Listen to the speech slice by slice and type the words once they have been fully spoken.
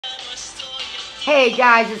Hey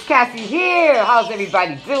guys, it's Cassie here. How's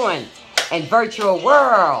everybody doing in virtual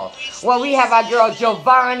world? Well, we have our girl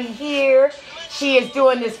Giovanni here. She is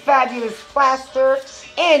doing this fabulous plaster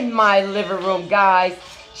in my living room, guys.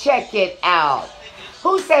 Check it out.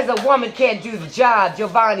 Who says a woman can't do the job?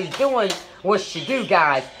 Giovanni's doing what she do,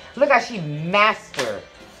 guys. Look how she master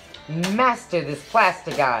this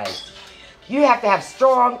plaster, guys. You have to have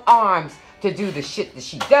strong arms to do the shit that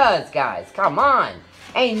she does, guys. Come on.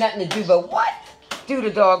 Ain't nothing to do but what? Do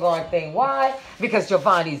the doggone thing. Why? Because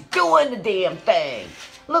Giovanni's doing the damn thing.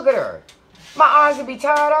 Look at her. My arms will be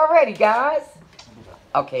tired already, guys.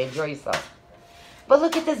 Okay, enjoy yourself. But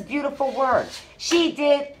look at this beautiful work. She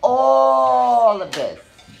did all of this.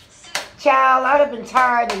 Child, I'd have been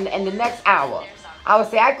tired in the next hour. I would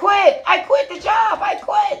say, I quit. I quit the job. I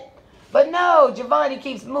quit. But no, Giovanni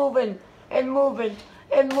keeps moving and moving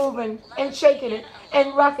and moving and shaking it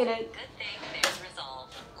and rocking it.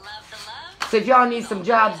 So if y'all need some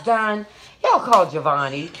jobs done, y'all call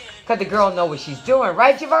Giovanni, because the girl know what she's doing.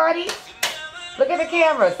 Right, Giovanni? Look at the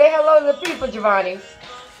camera. Say hello to the people, Giovanni.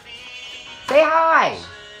 Say hi.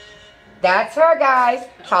 That's her, guys.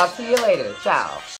 Talk to you later. Ciao.